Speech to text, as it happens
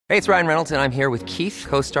Hey, it's Ryan Reynolds, and I'm here with Keith,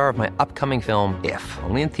 co-star of my upcoming film, If,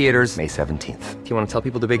 only in theaters May 17th. Do you want to tell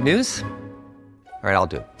people the big news? All right, I'll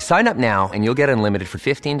do it. Sign up now and you'll get unlimited for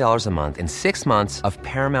 $15 a month and 6 months of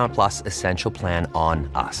Paramount Plus Essential Plan on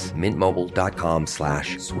us.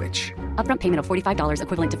 MintMobile.com/switch. Upfront payment of $45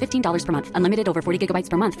 equivalent to $15 per month. Unlimited over 40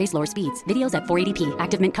 gigabytes per month. Face lower speeds. Videos at 480p.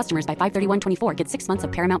 Active Mint customers by 531.24 get 6 months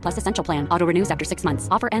of Paramount Plus Essential Plan. Auto renews after 6 months.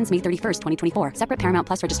 Offer ends May 31st, 2024. Separate Paramount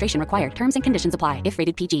Plus registration required. Terms and conditions apply if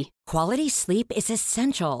rated PG. Quality sleep is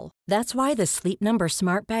essential. That's why the Sleep Number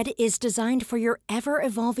Smart Bed is designed for your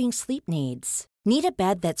ever-evolving sleep needs. Need a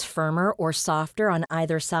bed that's firmer or softer on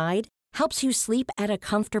either side? Helps you sleep at a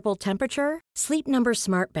comfortable temperature? Sleep Number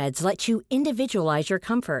Smart Beds let you individualize your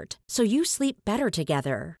comfort, so you sleep better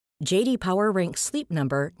together. J.D. Power ranks Sleep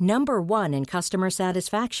Number number 1 in customer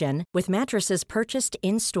satisfaction with mattresses purchased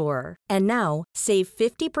in-store. And now, save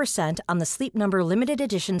 50% on the Sleep Number Limited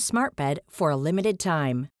Edition Smart Bed for a limited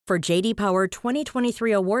time. For J.D. Power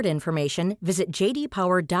 2023 award information, visit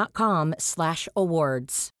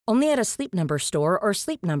jdpower.com/awards. Only at a Sleep Number store or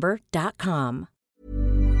sleepnumber.com.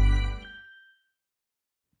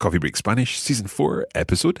 Coffee Break Spanish, Season 4,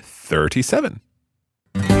 Episode 37.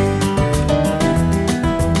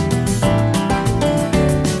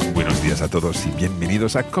 Buenos días a todos y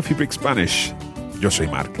bienvenidos a Coffee Break Spanish. Yo soy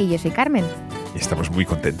Marc. Y yo soy Carmen. Y estamos muy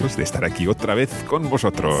contentos de estar aquí otra vez con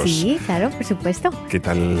vosotros. Sí, claro, por supuesto. ¿Qué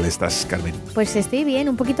tal estás, Carmen? Pues estoy bien,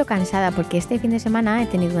 un poquito cansada porque este fin de semana he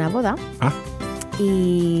tenido una boda. Ah.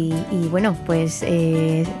 Y bueno, pues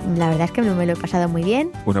la verdad es que me lo he pasado muy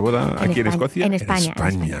bien. ¿Una boda aquí en Escocia? En España.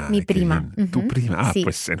 Mi prima. ¿Tu prima? Ah, sí.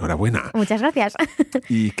 Pues enhorabuena. Muchas gracias.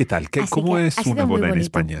 ¿Y qué tal? ¿Cómo es una boda en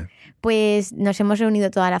España? Pues nos hemos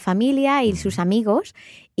reunido toda la familia y sus amigos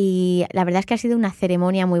y la verdad es que ha sido una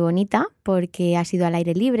ceremonia muy bonita porque ha sido al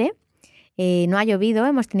aire libre, no ha llovido,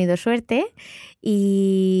 hemos tenido suerte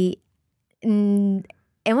y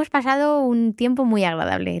hemos pasado un tiempo muy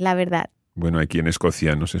agradable, la verdad. Bueno, aquí en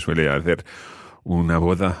Escocia no se suele hacer una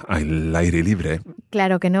boda al aire libre.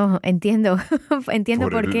 Claro que no, entiendo. Entiendo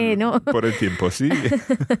por qué no. Por el tiempo, sí.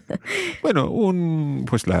 Bueno,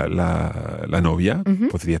 pues la novia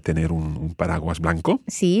podría tener un paraguas blanco.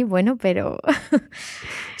 Sí, bueno, pero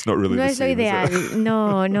no es lo ideal.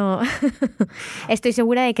 No. Estoy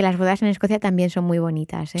segura de que las bodas en Escocia también son muy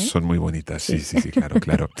bonitas, ¿eh? Son muy bonitas, sí,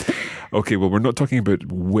 claro. Okay, well, we're not talking about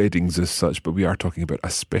weddings as such, but we are talking about a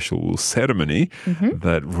special ceremony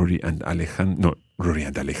that Rory and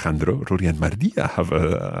Maria have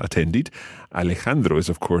attended. Alejandro is,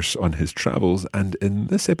 of course, on his travels, and in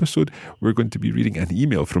this episode, we're going to be reading an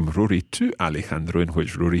email from Rory to Alejandro in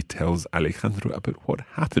which Rory tells Alejandro about what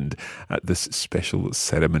happened at this special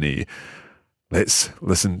ceremony. Let's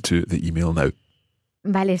listen to the email now.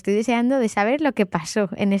 Vale, estoy deseando de saber lo que pasó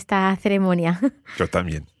en esta ceremonia. Yo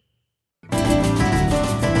también.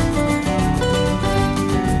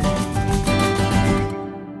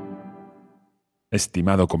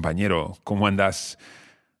 Estimado compañero, ¿cómo andas?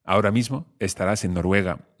 Ahora mismo estarás en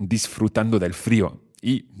Noruega, disfrutando del frío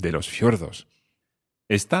y de los fiordos.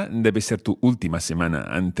 Esta debe ser tu última semana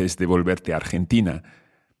antes de volverte a Argentina.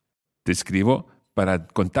 Te escribo para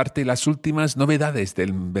contarte las últimas novedades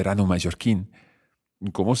del verano mallorquín.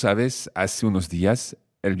 Como sabes, hace unos días,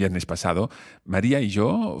 el viernes pasado, María y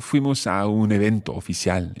yo fuimos a un evento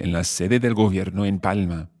oficial en la sede del gobierno en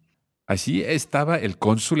Palma. Allí estaba el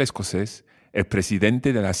cónsul escocés, el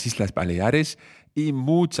presidente de las Islas Baleares y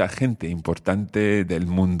mucha gente importante del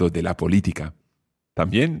mundo de la política.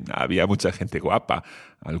 También había mucha gente guapa,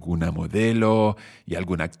 alguna modelo y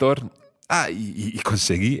algún actor. Y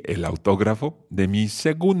conseguí el autógrafo de mi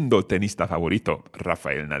segundo tenista favorito,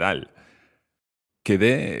 Rafael Nadal.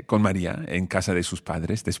 Quedé con María en casa de sus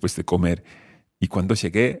padres después de comer y cuando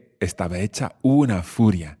llegué estaba hecha una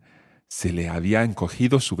furia. Se le había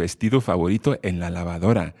encogido su vestido favorito en la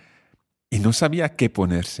lavadora y no sabía qué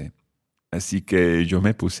ponerse. Así que yo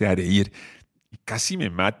me puse a reír y casi me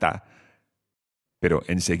mata. Pero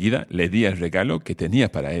enseguida le di el regalo que tenía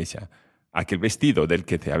para ella, aquel vestido del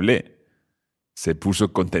que te hablé. Se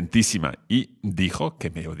puso contentísima y dijo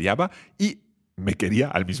que me odiaba y me quería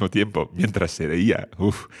al mismo tiempo mientras se reía.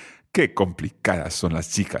 ¡Uf! ¡Qué complicadas son las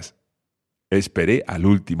chicas! Esperé al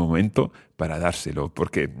último momento para dárselo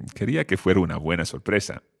porque quería que fuera una buena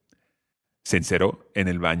sorpresa. Se encerró en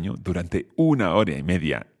el baño durante 1 hora y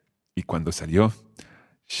media y cuando salió,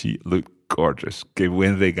 she looked gorgeous. ¡Qué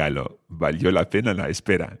buen regalo! Valió la pena la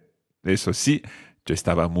espera. Eso sí, yo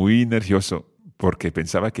estaba muy nervioso porque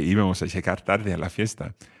pensaba que íbamos a llegar tarde a la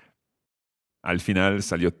fiesta. Al final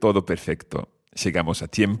salió todo perfecto. Llegamos a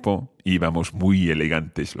tiempo, íbamos muy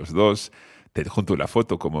elegantes los dos. Te junto la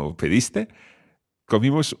foto como pediste.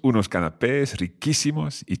 Comimos unos canapés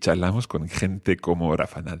riquísimos y charlamos con gente como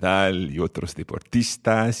Rafa Nadal y otros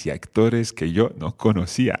deportistas y actores que yo no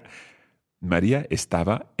conocía. María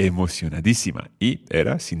estaba emocionadísima y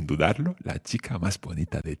era, sin dudarlo, la chica más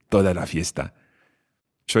bonita de toda la fiesta.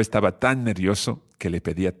 Yo estaba tan nervioso que le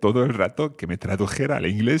pedía todo el rato que me tradujera al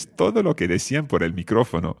inglés todo lo que decían por el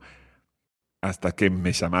micrófono, hasta que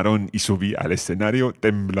me llamaron y subí al escenario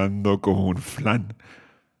temblando como un flan.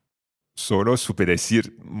 Solo supe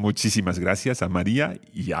decir muchísimas gracias a María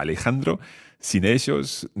y a Alejandro. Sin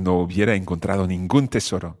ellos no hubiera encontrado ningún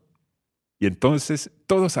tesoro. Y entonces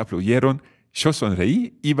todos aplaudieron, yo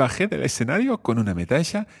sonreí y bajé del escenario con una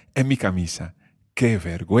medalla en mi camisa. ¡Qué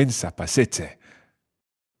vergüenza pasé!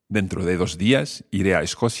 Dentro de 2 días iré a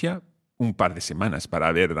Escocia un par de semanas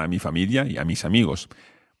para ver a mi familia y a mis amigos.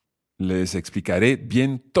 Les explicaré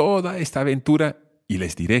bien toda esta aventura y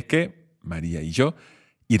les diré que María y yo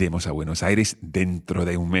iremos a Buenos Aires dentro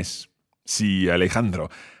de un mes. Sí, Alejandro,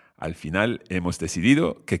 al final hemos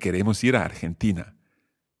decidido que queremos ir a Argentina.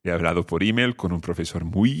 He hablado por email con un profesor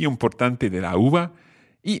muy importante de la UBA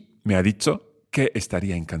y me ha dicho que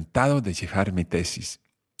estaría encantado de llevar mi tesis.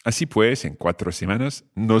 Así pues, en 4 semanas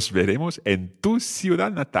nos veremos en tu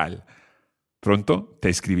ciudad natal. Pronto te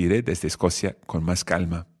escribiré desde Escocia con más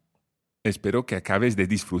calma. Espero que acabes de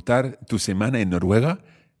disfrutar tu semana en Noruega.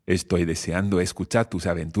 Estoy deseando escuchar tus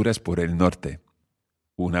aventuras por el norte.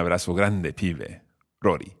 Un abrazo grande, pibe.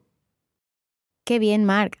 Rory. Qué bien,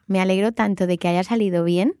 Marc. Me alegro tanto de que haya salido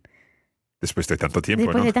bien. Después de tanto tiempo,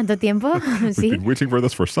 Después de tanto tiempo, sí. We've been waiting for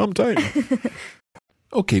this for some time.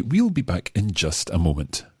 Okay, we'll be back in just a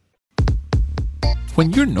moment.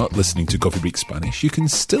 When you're not listening to Coffee Break Spanish, you can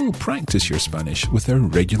still practice your Spanish with our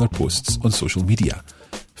regular posts on social media.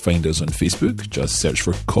 Find us on Facebook, just search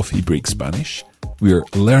for Coffee Break Spanish. We're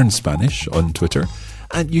Learn Spanish on Twitter,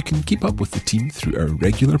 and you can keep up with the team through our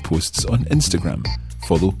regular posts on Instagram.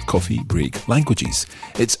 Follow Coffee Break Languages.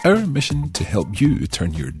 It's our mission to help you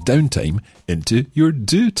turn your downtime into your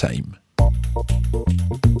do time.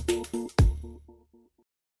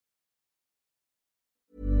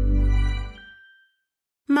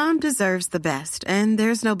 Mom deserves the best, and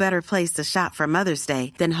there's no better place to shop for Mother's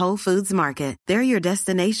Day than Whole Foods Market. They're your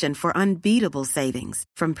destination for unbeatable savings,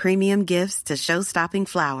 from premium gifts to show-stopping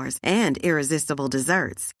flowers and irresistible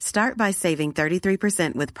desserts. Start by saving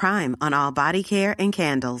 33% with Prime on all body care and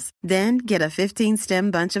candles. Then get a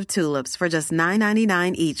 15-stem bunch of tulips for just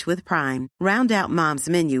 $9.99 each with Prime. Round out Mom's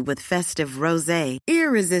menu with festive rosé,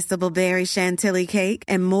 irresistible berry chantilly cake,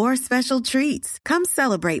 and more special treats. Come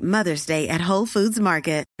celebrate Mother's Day at Whole Foods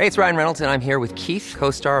Market. Hey, it's Ryan Reynolds, and I'm here with Keith,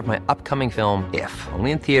 co-star of my upcoming film, If,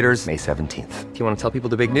 only in theaters May 17th. Do you want to tell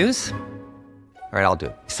people the big news? All right, I'll do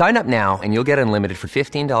it. Sign up now and you'll get unlimited for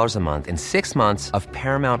 $15 a month and 6 months of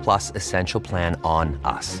Paramount Plus Essential Plan on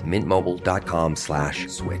us.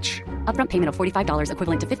 MintMobile.com/switch. Upfront payment of $45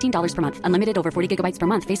 equivalent to $15 per month. Unlimited over 40 gigabytes per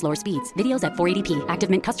month. Face lower speeds. Videos at 480p. Active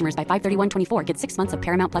Mint customers by 531.24 get 6 months of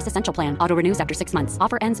Paramount Plus Essential Plan. Auto renews after 6 months.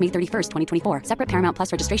 Offer ends May 31st, 2024. Separate Paramount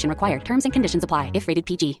Plus registration required. Terms and conditions apply if rated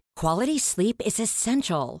PG. Quality sleep is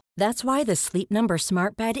essential. That's why the Sleep Number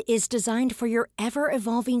Smart Bed is designed for your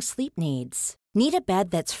ever-evolving sleep needs. Need a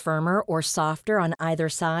bed that's firmer or softer on either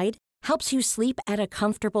side? Helps you sleep at a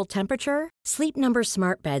comfortable temperature? Sleep Number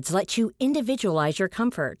Smart Beds let you individualize your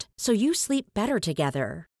comfort, so you sleep better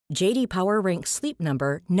together. J.D. Power ranks Sleep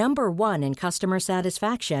Number #1 in customer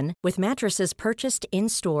satisfaction with mattresses purchased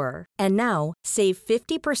in-store. And now, save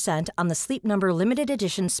 50% on the Sleep Number Limited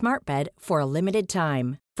Edition Smart Bed for a limited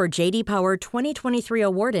time. For J.D. Power 2023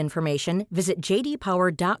 award information, visit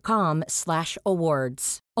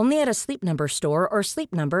jdpower.com/awards. Only at a Sleep Number store or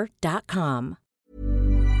sleepnumber.com.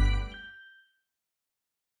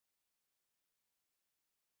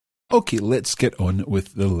 Okay, let's get on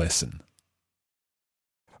with the lesson.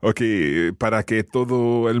 Ok, para que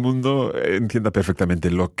todo el mundo entienda perfectamente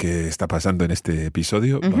lo que está pasando en este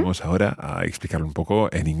episodio, vamos ahora a explicar un poco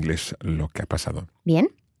en inglés lo que ha pasado. Bien.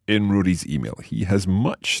 In Rudy's email, he has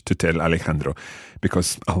much to tell Alejandro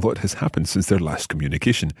because a lot has happened since their last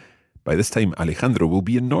communication. By this time, Alejandro will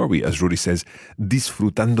be in Norway, as Rudy says,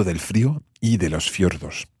 disfrutando del frío y de los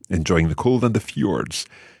fiordos, enjoying the cold and the fjords.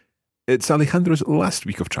 It's Alejandro's last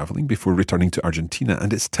week of travelling before returning to Argentina,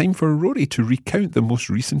 and it's time for Rory to recount the most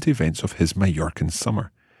recent events of his Mallorcan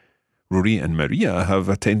summer. Rory and Maria have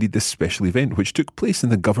attended this special event which took place in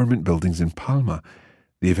the government buildings in Palma.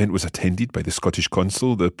 The event was attended by the Scottish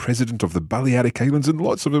Consul, the President of the Balearic Islands, and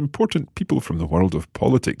lots of important people from the world of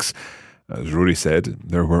politics. As Rory said,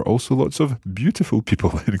 there were also lots of beautiful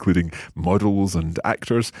people, including models and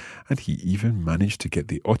actors, and he even managed to get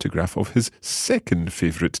the autograph of his second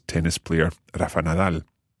favourite tennis player, Rafa Nadal.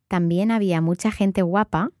 También había mucha gente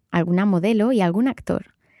guapa, alguna modelo y algún actor.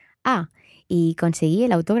 Y conseguí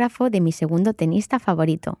el autógrafo de mi segundo tenista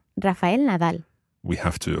favorito, Rafael Nadal. We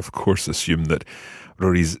have to, of course, assume that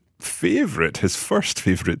Rory's his first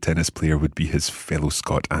favourite tennis player would be his fellow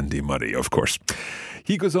Scot Andy Murray, of course.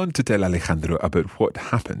 He goes on to tell Alejandro about what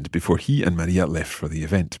happened before he and Maria left for the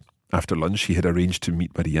event. After lunch, he had arranged to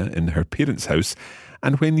meet Maria in her parents' house,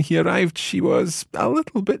 and when he arrived, she was a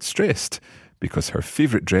little bit stressed because her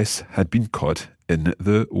favourite dress had been caught in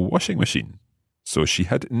the washing machine. So she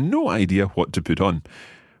had no idea what to put on.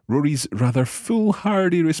 Rory's rather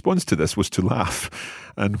foolhardy response to this was to laugh,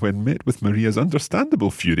 and when met with Maria's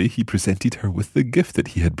understandable fury, he presented her with the gift that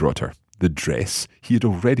he had brought her, the dress he had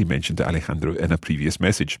already mentioned to Alejandro in a previous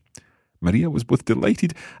message. Maria was both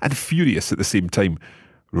delighted and furious at the same time.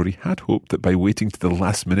 Rory had hoped that by waiting to the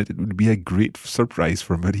last minute it would be a great surprise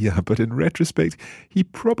for Maria, but in retrospect, he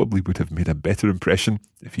probably would have made a better impression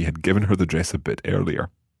if he had given her the dress a bit earlier.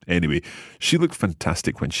 Anyway, she looked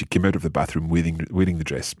fantastic when she came out of the bathroom wearing the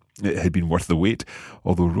dress. It had been worth the wait,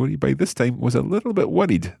 although Rory by this time was a little bit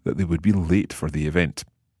worried that they would be late for the event.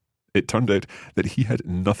 It turned out that he had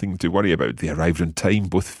nothing to worry about. They arrived on time,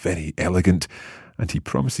 both very elegant, and he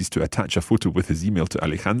promises to attach a photo with his email to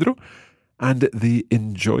Alejandro, and they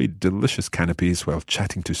enjoyed delicious canapes while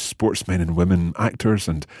chatting to sportsmen and women, actors,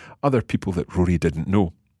 and other people that Rory didn't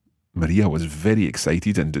know. Maria was very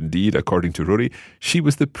excited, and indeed, according to Rory, she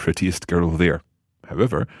was the prettiest girl there.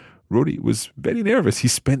 However, Rory was very nervous. He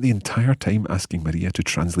spent the entire time asking Maria to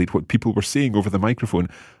translate what people were saying over the microphone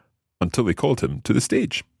until they called him to the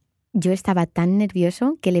stage. Yo estaba tan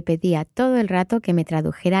nervioso que le pedía todo el rato que me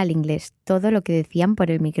tradujera al inglés todo lo que decían por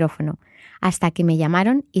el micrófono, hasta que me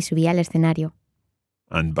llamaron y subí al escenario.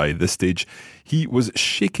 And by this stage, he was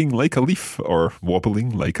shaking like a leaf or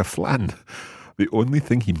wobbling like a flan. The only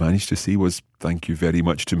thing he managed to say was, "Thank you very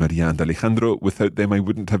much to Maria and Alejandro. Without them, I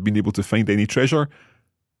wouldn't have been able to find any treasure."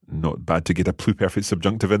 Not bad to get a pluperfect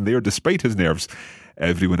subjunctive in there, despite his nerves.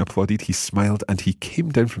 Everyone applauded, he smiled, and he came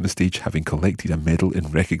down from the stage having collected a medal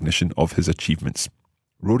in recognition of his achievements.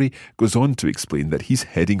 Rory goes on to explain that he's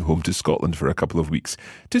heading home to Scotland for a couple of weeks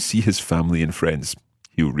to see his family and friends.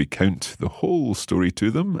 He'll recount the whole story to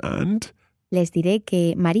them and... Les diré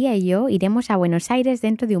que María y yo iremos a Buenos Aires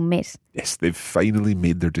dentro de un mes. Yes, they've finally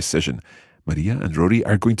made their decision. Maria and Rory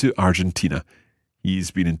are going to Argentina.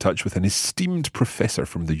 He's been in touch with an esteemed professor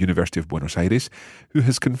from the University of Buenos Aires who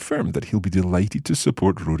has confirmed that he'll be delighted to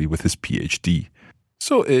support Rory with his PhD.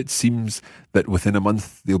 So it seems that within a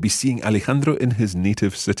month they'll be seeing Alejandro in his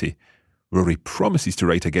native city. Rory promises to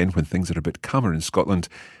write again when things are a bit calmer in Scotland.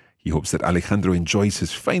 He hopes that Alejandro enjoys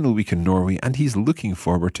his final week in Norway, and he's looking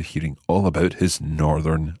forward to hearing all about his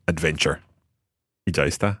northern adventure. Y ya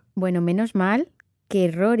está. Bueno, menos mal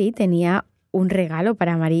que Rory tenía un regalo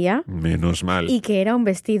para María. Menos mal. Y que era un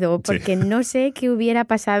vestido, porque no sé qué hubiera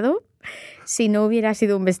pasado si no hubiera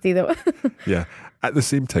sido un vestido. Yeah. At the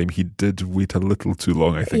same time, he did wait a little too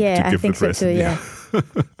long, I think, to give the present. So too, yeah.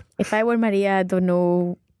 If I were Maria, I don't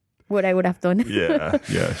know what I would have done. Yeah.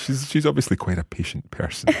 She's obviously quite a patient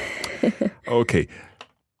person. Okay.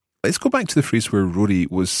 Let's go back to the phrase where Rory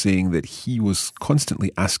was saying that he was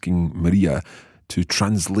constantly asking Maria to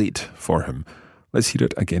translate for him. Let's hear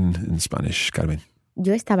it again in Spanish, Carmen.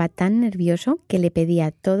 Yo estaba tan nervioso que le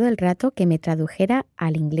pedía todo el rato que me tradujera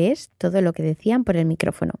al inglés todo lo que decían por el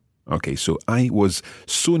micrófono. Okay, so I was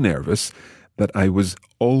so nervous that I was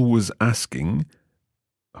always asking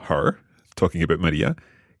her, talking about Maria,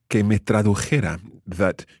 que me tradujera,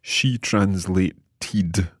 that she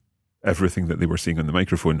translated everything that they were saying on the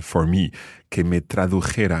microphone for me, que me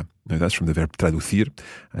tradujera. Now that's from the verb traducir,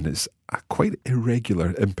 and it's a quite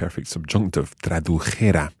irregular imperfect subjunctive,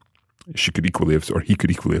 tradujera. She could equally have, or he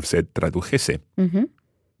could equally have said tradujese. Mm-hmm.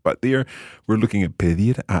 But there we're looking at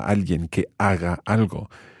pedir a alguien que haga algo.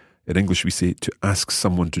 In English we say to ask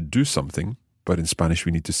someone to do something, but in Spanish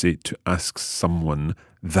we need to say to ask someone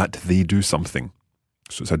that they do something.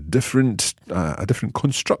 So it's a different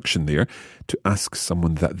construction there, to ask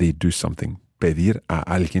someone that they do something. Pedir a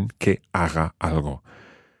alguien que haga algo.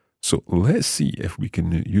 So let's see if we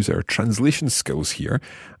can use our translation skills here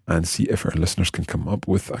and see if our listeners can come up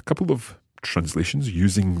with a couple of translations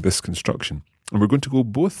using this construction. And we're going to go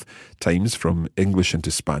both times from English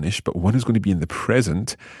into Spanish, but one is going to be in the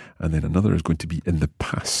present and then another is going to be in the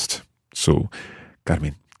past. So,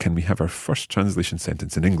 Carmen, can we have our first translation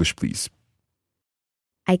sentence in English, please?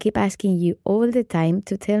 I keep asking you all the time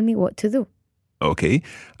to tell me what to do. Okay,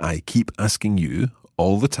 I keep asking you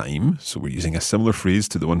all the time. So we're using a similar phrase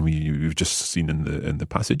to the one we've just seen in the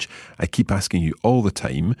passage. I keep asking you all the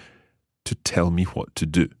time to tell me what to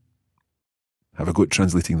do. Have a go at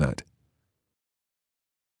translating that.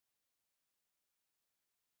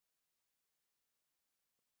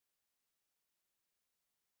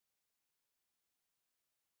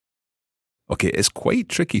 Okay, it's quite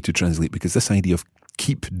tricky to translate because this idea of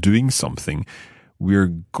keep doing something, we're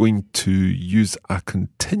going to use a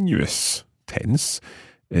continuous tense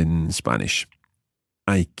in Spanish.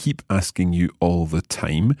 I keep asking you all the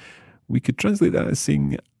time. We could translate that as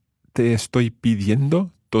saying, te estoy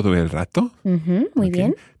pidiendo todo el rato. Muy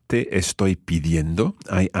bien. Te estoy pidiendo.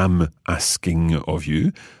 I am asking of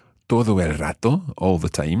you. Todo el rato, all the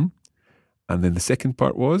time. And then the second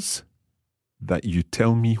part was that you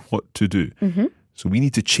tell me what to do. So we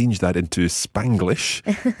need to change that into Spanglish.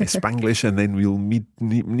 Spanglish, and then we'll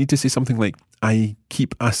need to say something like, I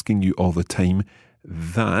keep asking you all the time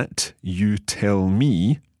that you tell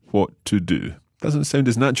me what to do. Doesn't sound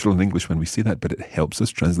as natural in English when we say that, but it helps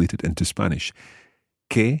us translate it into Spanish.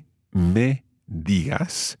 Que me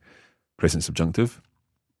digas, present subjunctive,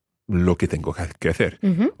 lo que tengo que hacer.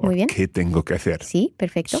 Muy bien. ¿Qué tengo que hacer? Sí,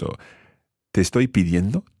 perfecto. So, te estoy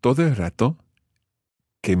pidiendo todo el rato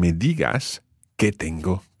que me digas qué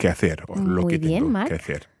tengo que hacer o lo Muy que bien, tengo Mark. que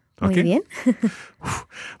hacer. Muy Okay? bien.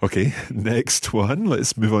 Okay, next one.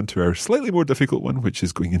 Let's move on to our slightly more difficult one, which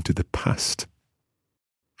is going into the past.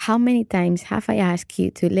 How many times have I asked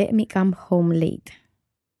you to let me come home late?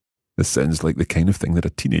 This sounds like the kind of thing that a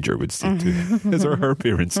teenager would say to his or her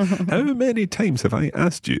parents. How many times have I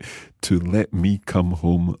asked you to let me come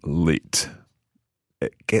home late?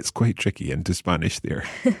 It gets quite tricky into Spanish there.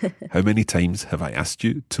 How many times have I asked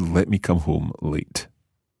you to let me come home late?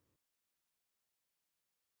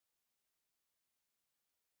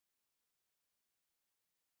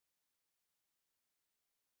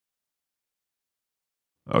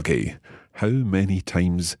 Okay, how many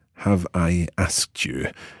times have I asked you?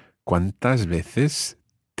 ¿Cuántas veces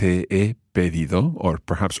te he pedido? Or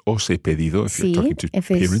perhaps os he pedido if you're talking to if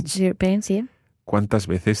parents. it's your parents, yeah. ¿Cuántas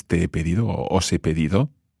veces te he pedido o os he pedido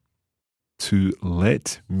to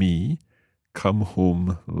let me come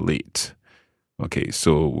home late? Okay,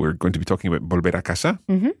 so we're going to be talking about volver a casa,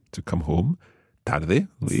 to come home, tarde,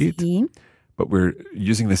 late. Sí. But we're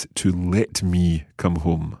using this to let me come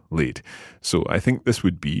home late. So I think this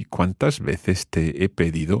would be ¿cuántas veces te he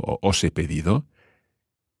pedido o os he pedido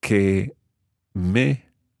que me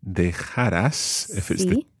dejaras, if it's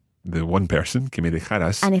the one person, que me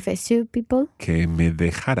dejaras, And if it's two people, que me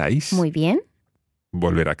dejarais muy bien.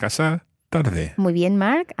 volver a casa tarde. Muy bien,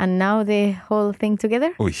 Mark. And now the whole thing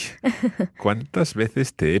together. Uy, ¿cuántas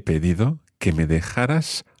veces te he pedido que me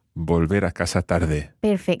dejaras volver a casa tarde?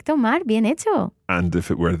 Perfecto, Mark. Bien hecho. And if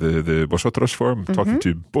it were the vosotros form, talking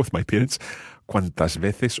to both my parents, ¿cuántas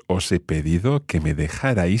veces os he pedido que me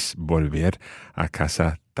dejarais volver a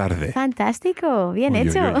casa tarde? Fantástico. Bien Uy, uy,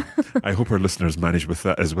 hecho. uy. I hope our listeners manage with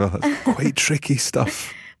that as well. That's quite tricky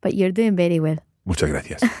stuff. But you're doing very well. Muchas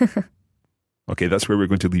gracias. Okay, that's where we're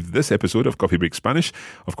going to leave this episode of Coffee Break Spanish.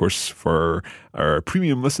 Of course, for our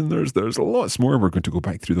premium listeners, there's lots more. We're going to go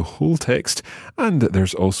back through the whole text. And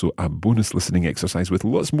there's also a bonus listening exercise with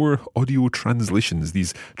lots more audio translations,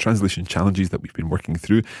 these translation challenges that we've been working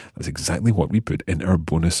through. That's exactly what we put in our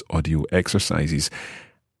bonus audio exercises.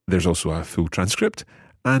 There's also a full transcript.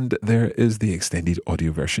 And there is the extended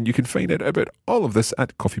audio version. You can find out about all of this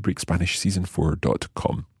at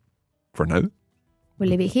coffeebreakspanishseason4.com. For now, We'll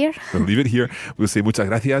leave it here. we'll leave it here. We'll say muchas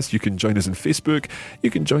gracias. You can join us on Facebook. You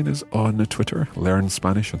can join us on Twitter, Learn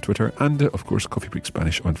Spanish on Twitter, and of course, Coffee Break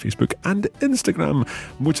Spanish on Facebook and Instagram.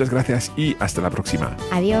 Muchas gracias y hasta la próxima.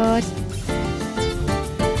 Adiós.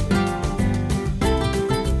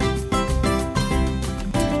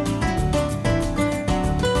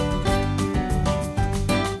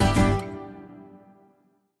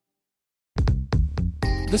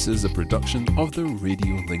 This is a production of the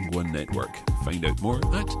Radiolingua Network. Find out more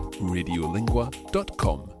at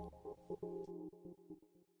radiolingua.com.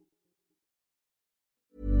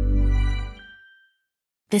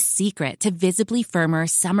 The secret to visibly firmer,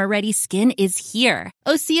 summer-ready skin is here.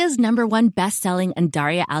 Osea's #1 best-selling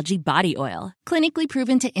Undaria Algae Body Oil. Clinically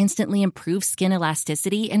proven to instantly improve skin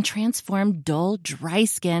elasticity and transform dull, dry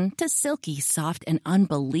skin to silky, soft, and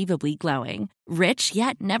unbelievably glowing. Rich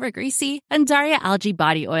yet never greasy, Undaria Algae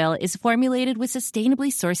Body Oil is formulated with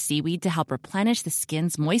sustainably sourced seaweed to help replenish the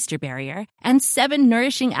skin's moisture barrier and 7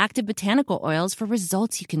 nourishing active botanical oils for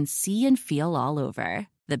results you can see and feel all over.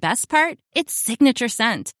 The best part? Its signature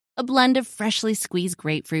scent. A blend of freshly squeezed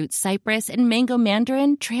grapefruit, cypress, and mango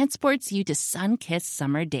mandarin transports you to sun-kissed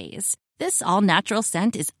summer days. This all-natural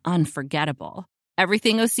scent is unforgettable.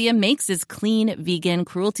 Everything Osea makes is clean, vegan,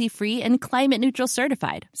 cruelty-free, and climate-neutral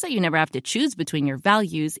certified, so you never have to choose between your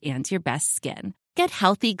values and your best skin. Get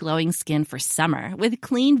healthy, glowing skin for summer with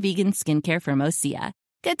clean, vegan skincare from Osea.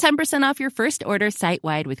 Get 10% off your first order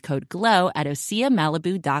site-wide with code GLOW at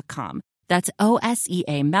OseaMalibu.com. That's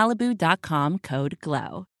OSEA Malibu.com, code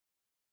GLOW.